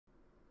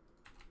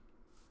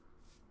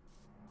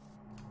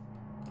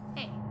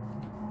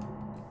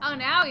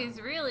now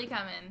he's really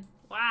coming.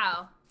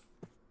 Wow.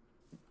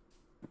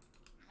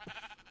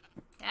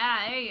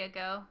 Yeah, there you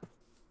go.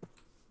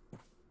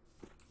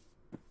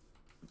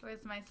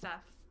 Where's my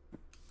stuff?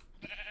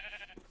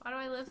 Why do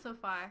I live so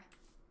far?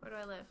 Where do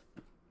I live?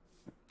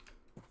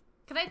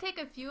 Can I take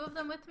a few of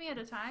them with me at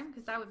a time?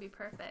 Because that would be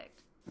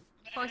perfect.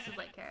 Horses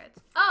like carrots.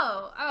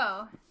 Oh,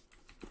 oh.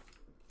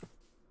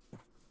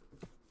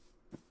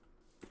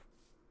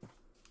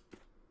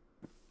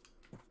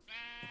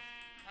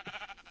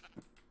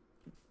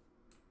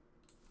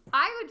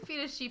 I would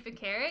feed a sheep a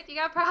carrot. You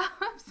got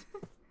problems?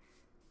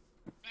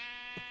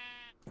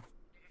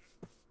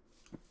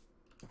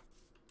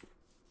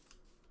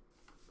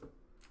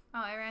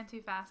 Oh, I ran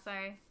too fast.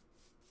 Sorry.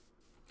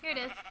 Here it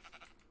is.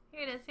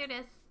 Here it is. Here it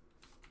is.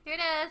 Here it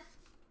is.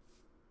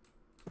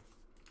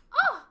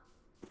 Oh!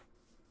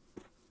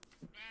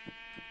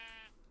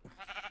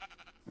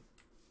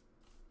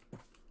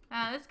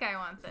 Ah, this guy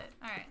wants it.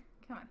 Alright,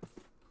 come on.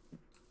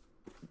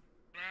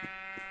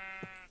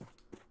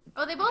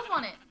 Oh, they both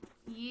want it.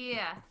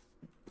 Yeah.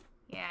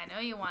 Yeah, I know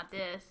you want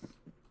this.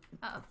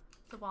 Uh-oh,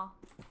 it's a wall.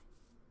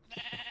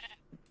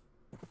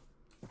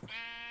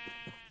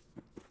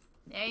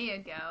 There you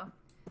go.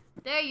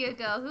 There you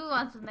go. Who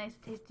wants a nice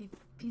tasty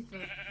piece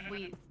of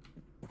wheat?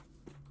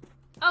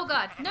 Oh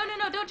god. No, no,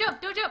 no, don't jump,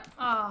 don't jump.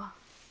 Oh.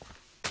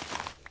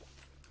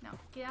 No,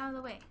 get out of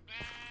the way.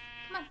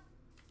 Come on.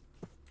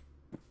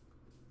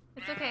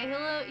 It's okay.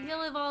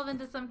 He'll evolve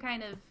into some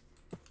kind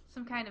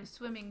of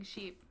swimming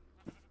sheep.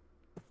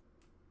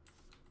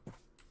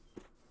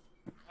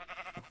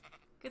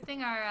 Good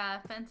thing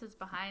our fence is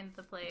behind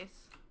the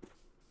place.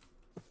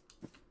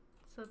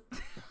 So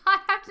I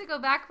have to go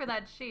back for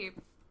that sheep.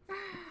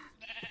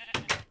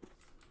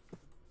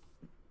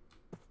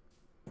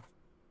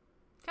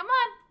 Come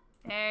on.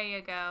 There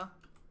you go.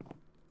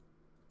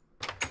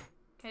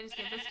 Can I just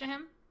give this to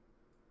him?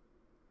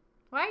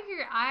 Why are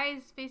your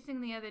eyes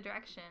facing the other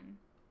direction?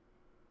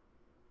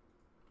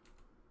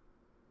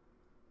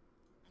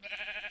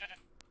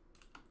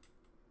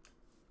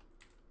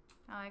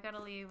 Oh, I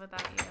gotta leave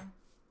without you.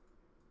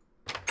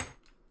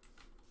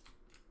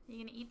 You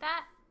gonna eat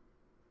that?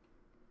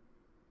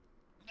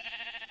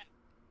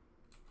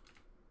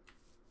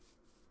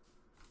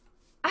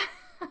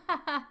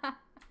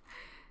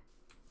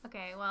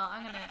 Okay, well,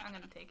 I'm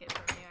gonna take it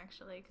from you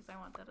actually, because I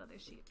want that other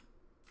sheep.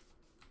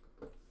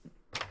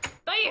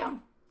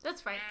 Bam!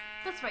 That's right.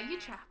 That's right. You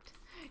trapped.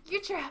 You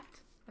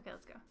trapped. Okay,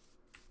 let's go.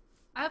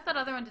 I hope that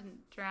other one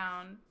didn't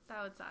drown.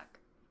 That would suck.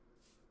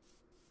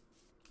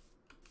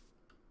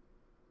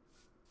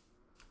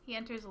 He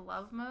enters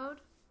love mode?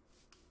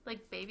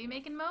 Like baby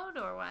making mode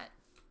or what?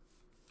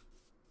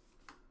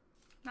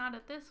 Not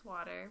at this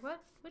water.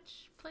 What?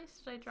 Which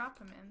place did I drop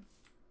him in?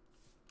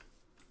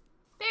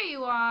 There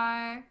you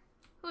are!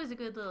 Who's a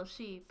good little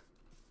sheep?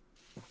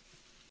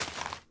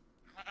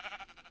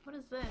 What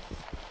is this?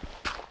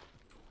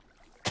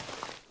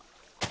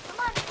 Come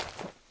on!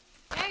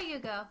 There you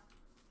go.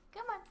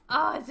 Come on.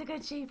 Oh, it's a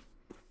good sheep.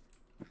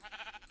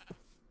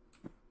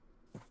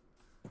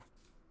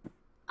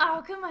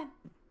 Oh, come on.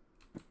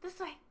 This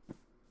way.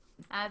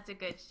 That's a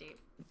good sheep.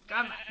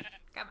 Come on.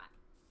 Come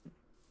on.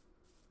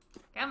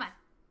 Come on.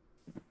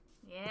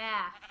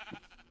 Yeah.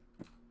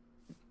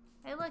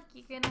 Hey, look,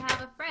 you're gonna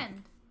have a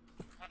friend.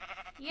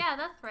 Yeah,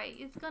 that's right.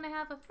 He's gonna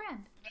have a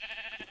friend.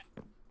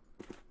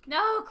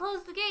 No,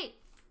 close the gate.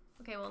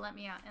 Okay, well, let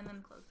me out and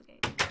then close the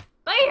gate.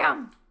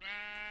 Bam!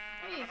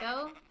 There you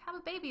go. Have a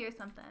baby or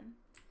something.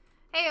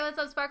 Hey, what's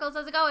up, Sparkles?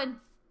 How's it going?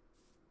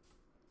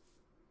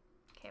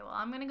 Okay, well,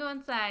 I'm gonna go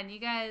inside. You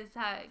guys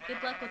have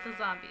good luck with the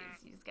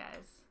zombies, you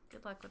guys.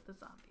 Good luck with the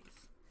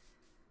zombies.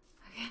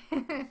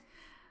 Okay.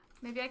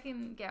 Maybe I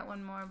can get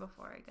one more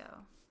before I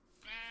go.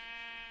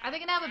 Are they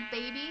gonna have a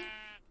baby?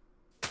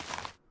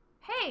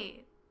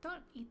 Hey,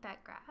 don't eat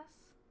that grass.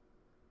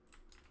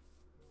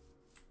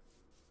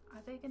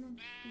 Are they gonna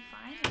be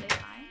fine? Are they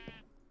fine?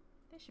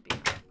 They should be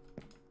fine.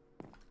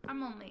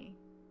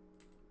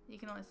 You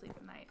can only sleep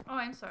at night. Oh,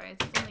 I'm sorry. Is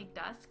this only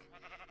dusk?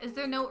 Is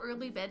there no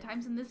early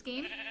bedtimes in this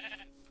game?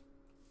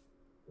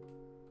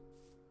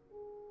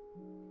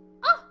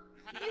 Oh!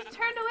 He's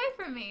turned away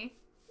from me.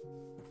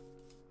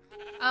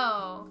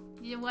 Oh,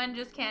 one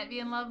just can't be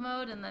in love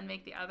mode and then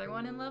make the other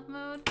one in love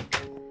mode?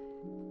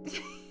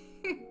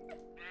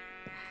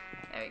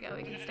 There we go.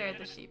 We can stare at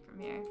the sheep from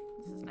here.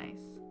 This is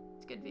nice.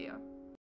 It's a good view.